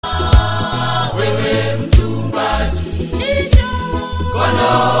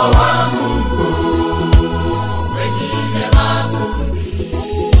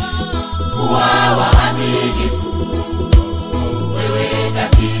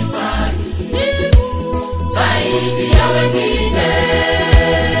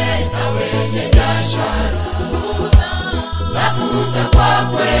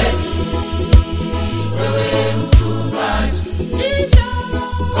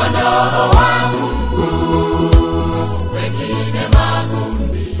Roho wa Mungu, wengine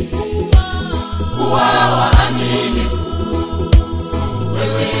mafundi, kuwa waaminifu,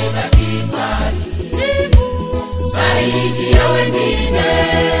 wewe daktari, zaidi ya wengine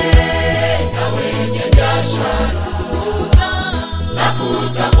na wenye biashara,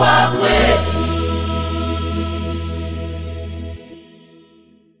 tafuta kwa kweli.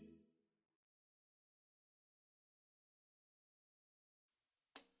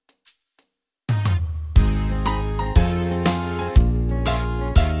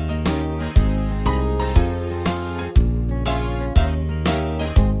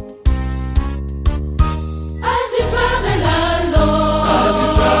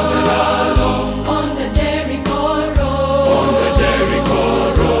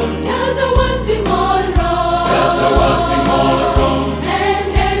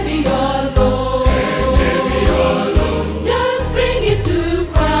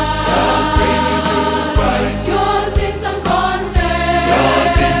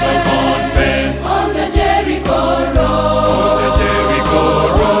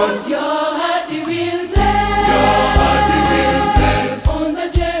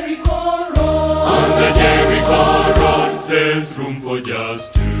 There's room for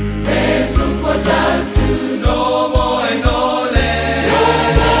just two. There's room for just two. No more and no less. No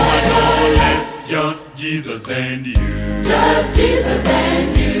more and no less. Just Jesus and you. Just Jesus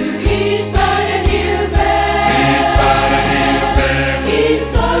and you. Each burden he'll bear. Each burden he'll bear. Each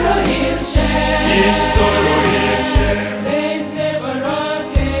sorrow he'll share. Each sorrow he'll share. There's never a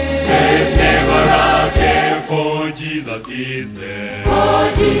care. There's never a care. For Jesus is there.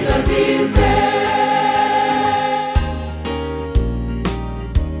 For Jesus is there.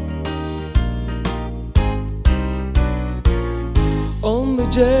 On the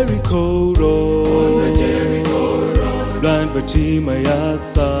Jericho road, blind Bartimaeus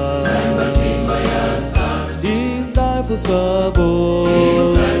sat. His life was a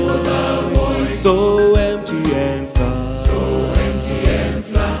void, so empty and flat.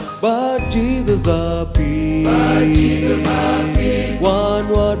 But Jesus appeared. One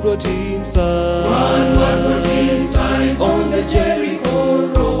word brought him sight. On the Jericho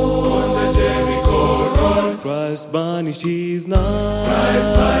road. Christ banished his night.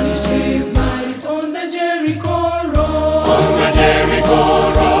 On the Jericho road. On the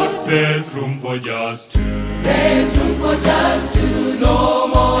Jericho road. There's room for just two. There's room for just two. No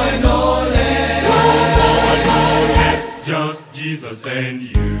more and no less. No more and no less. Just Jesus and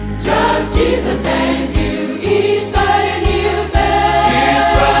you. Just Jesus and you. Each burden he'll bear. Each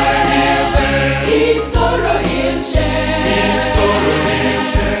burden he'll bear. Each sorrow he'll share. Each sorrow he'll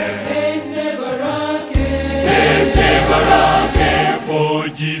share. There's never a care. There's never a care. For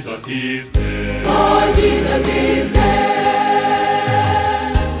Jesus is there. For Jesus is there.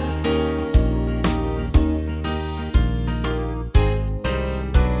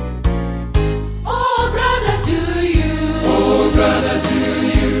 Oh brother to you. Oh brother to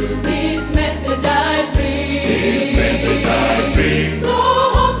you. This message I bring. This message I bring.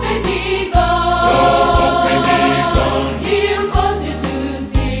 Though hope may be gone. Though hope may be gone. He'll cause you to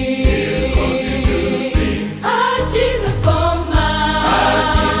see. He'll cause you to see. As Jesus commands. As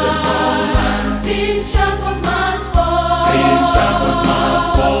Jesus commands. Sin shackles must fall. Sin shackles must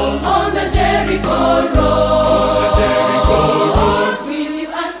fall. On the Jericho road. On the Jericho road. Will you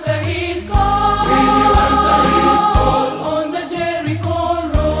answer his call? Will you answer his call? On the Jericho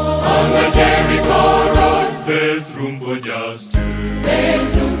road. On the Jericho road. There's room for just two.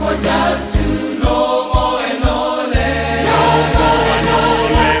 There's room for just two. No more and no less. No more and no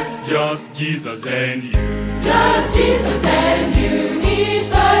less. Just Jesus and you. Just Jesus and you. Each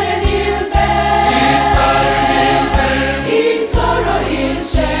burden he'll bear. Each burden he'll bear. Each sorrow he'll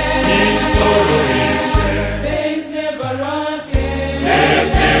share. Each sorrow he'll share. There's never a care.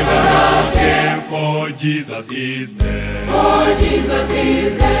 There's never a care. For Jesus is there. For Jesus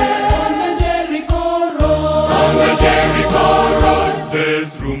is there. On the Jericho road. On the Jericho road.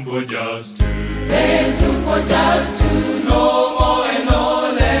 There's room for just two. There's room for just two. No more and no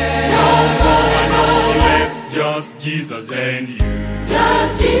less. No more and no less. Just Jesus and you.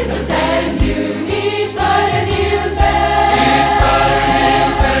 Just Jesus and you. Each burden he'll bear. Each burden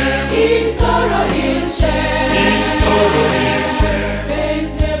he'll bear. Each sorrow he'll share. Each sorrow he'll share.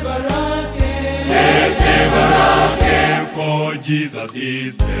 There's never a care. There's never a care. For Jesus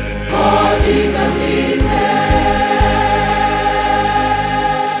is there. For Jesus is there.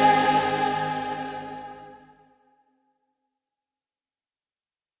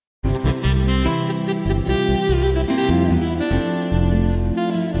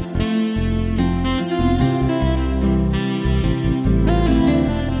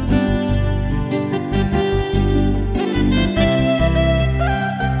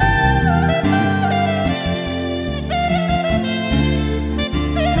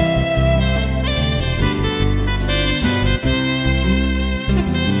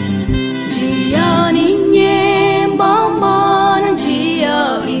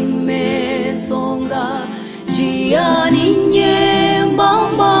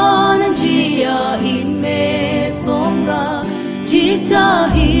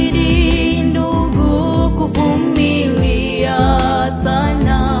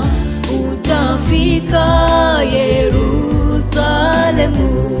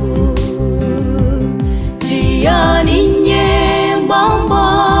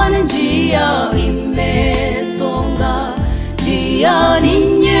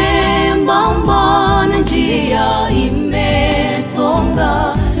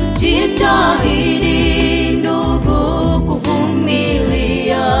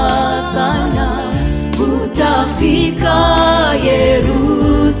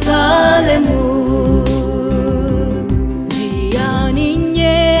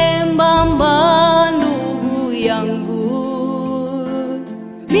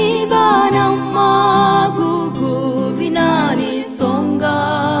 miba na magugu vinanisonga,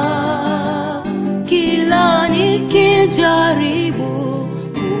 kila nikijaribu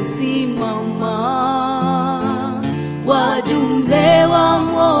kusimama, wajumbe wa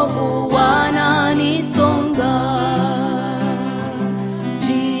mwovu wananisonga.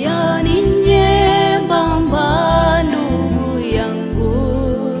 Njia ni nyembamba ndugu yangu,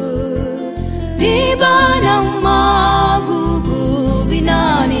 miba na magugu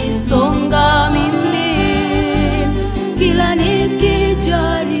vinanisonga mimi, kila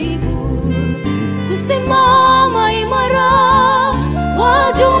nikijaribu kusimama imara,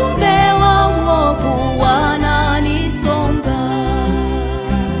 wajumbe wa mwovu wananisonga.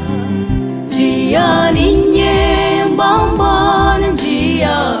 Njia ni nyembamba na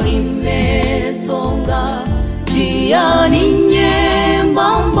njia imesonga, njia ni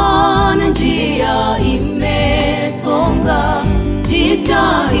nyembamba na njia imesonga.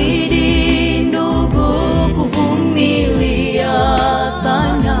 Jitahidi ndugu kuvumilia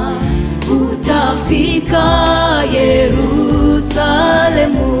sana, utafika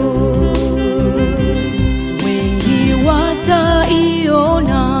Yerusalemu. Wengi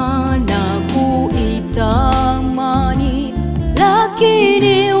wataiona na kuitamani,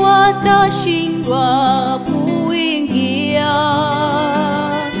 lakini watashindwa kuingia.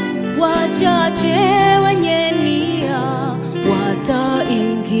 Wachache wenye nia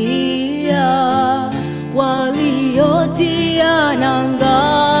wataingia, waliotia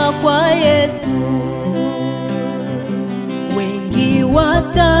nanga kwa Yesu. Wengi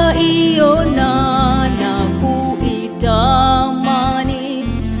wataiona na kuitamani,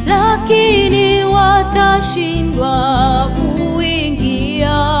 lakini watashindwa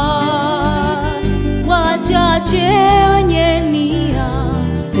kuingia. Wachache wenye nia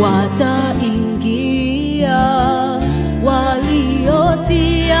wataingia,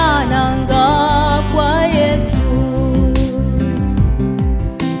 waliotia nanga kwa Yesu.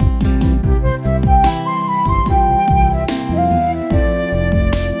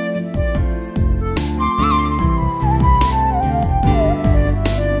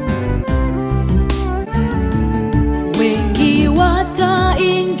 Wengi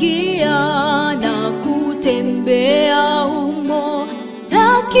wataingia na kutembea humo,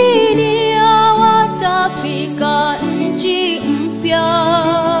 lakini hawatafika nchi mpya.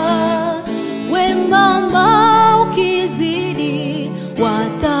 Wembamba ukizidi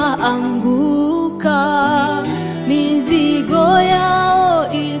wataanguka, mizigo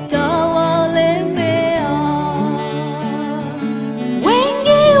yao itawalemea.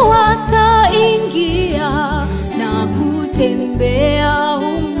 Wengi wataingia na kutembea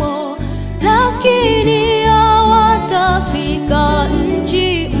humo, lakini hawatafika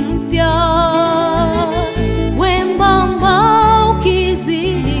nchi mpya. Wembamba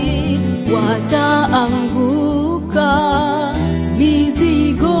ukizidi wataanguka,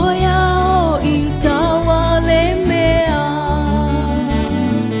 mizigo yao itawalemea.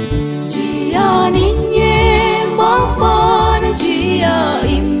 Njia ni nyembamba na njia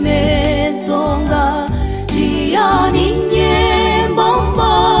imesonga, njia ni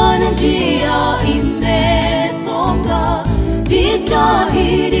nyembamba na njia imesonga.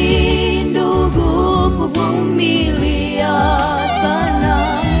 Jitahidi ndugu kuvumilia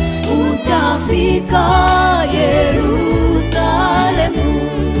sana, utafika Yerusalemu.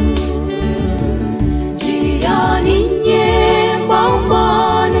 Njia ni nyembamba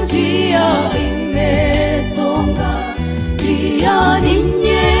na njia imesonga, njia ni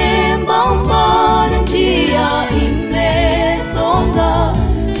nyembamba na njia imesonga.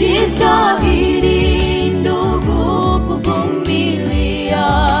 Jitahidi ndugu kuvumilia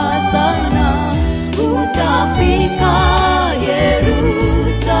sana, utafika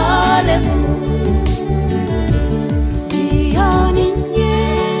Yerusalemu.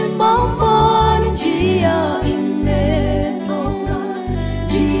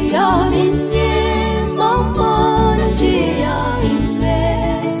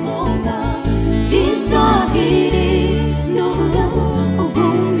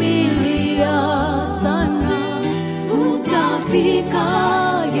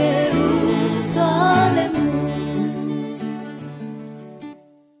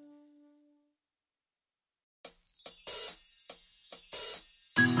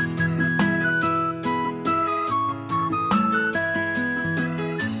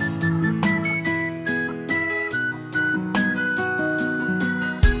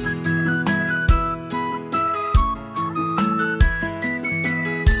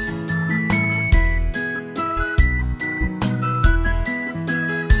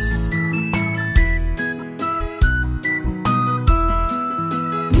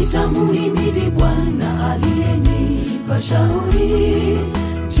 Nitamuhimidi Bwana aliyenipa shauri,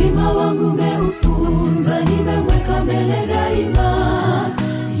 mtima wangu umeufunza, nimemweka mbele daima.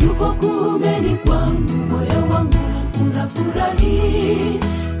 Yuko kuumeni kwangu, moyo wangu unafurahi.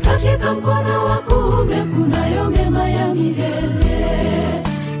 Katika mkono wa kuume kunayo mema ya milele.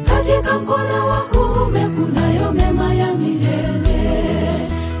 Katika mkono wa kuume kunayo mema ya milele.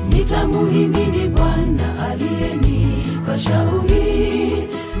 Nitamuhimidi Bwana aliyenipa shauri,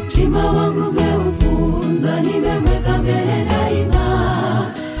 mtima wangu umeufunza, nimemweka mbele daima.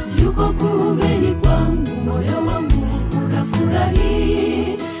 Yuko kuumeni kwangu, moyo wangu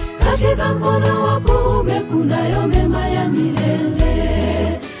unafurahi. Katika mkono wa kuume kunayo mema ya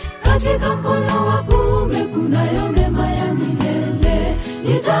milele. Katika mkono wa kuume kunayo mema ya milele.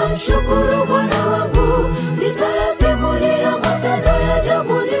 Nitamshukuru Bwana wangu, nitayasimulia matendo ya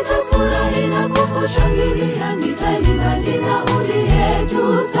ajabu, nitafurahi na kukushangilia, nitaimba jina uliye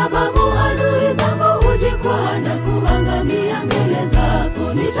juu, sababu adui zangu hujikwaa na kuangamia mbele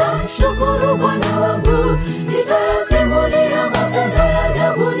zako. Nitamshukuru Bwana wangu, nitayasimulia matendo ya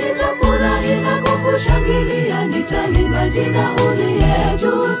ajabu, nitafurahi na kukushangilia, nitaimba jina uliye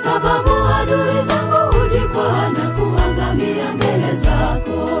juu, sababu adui zangu hujikwaa na kuangamia mbele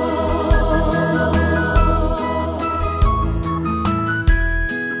zako.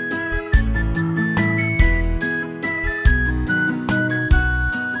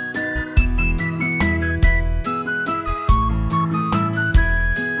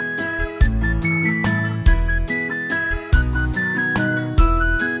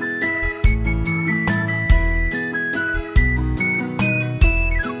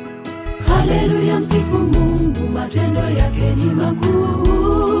 Haleluya, msifu Mungu, matendo yake ni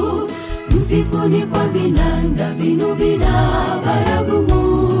makuu. Msifuni kwa vinanda, vinubi na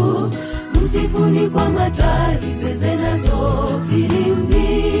baragumu. Msifuni kwa matari, zeze nazo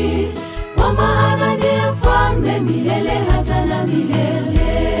filimbi. Kwa maana ndiye mfalme milele hata na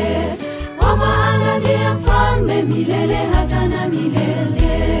milele. Kwa maana ndiye mfalme milele hata na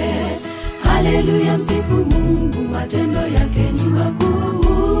milele. Haleluya, msifu Mungu, matendo yake ni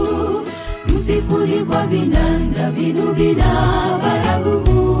makuu. Msifuni kwa vinanda, vinubi na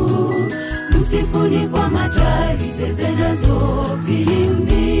baragumu. Msifuni kwa matari, zeze nazo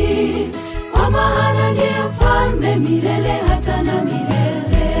filimbi. Kwa maana ndiye mfalme milele hata na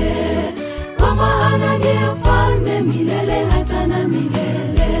milele. Kwa maana ndiye mfalme milele hata na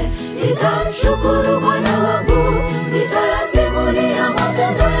milele. Nitamshukuru Bwana wangu, nitayasimulia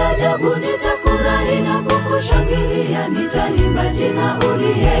matendo ya ajabu, nitafurahi na kukushangilia, nitaimba jina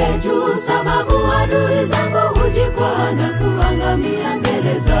uliye juu, sababu adui zangu hujikwaa na kuangamia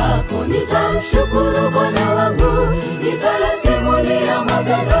mbele zako. Nitamshukuru Bwana wangu, nitayasimulia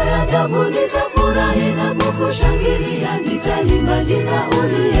matendo ya ajabu, nitafurahi na kukushangilia, nitaimba jina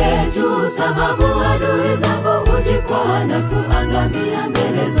uliye juu, sababu adui zangu hujikwaa na kuangamia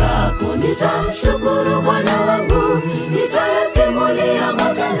mbele zako. Nitamshukuru Bwana wangu, nitayasimulia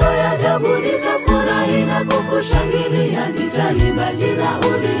matendo ya ajabu, nitafurahi na kukushangilia, nitaimba jina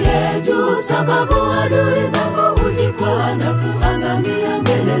uliye juu, sababu adui zangu hujikwaa na kuangamia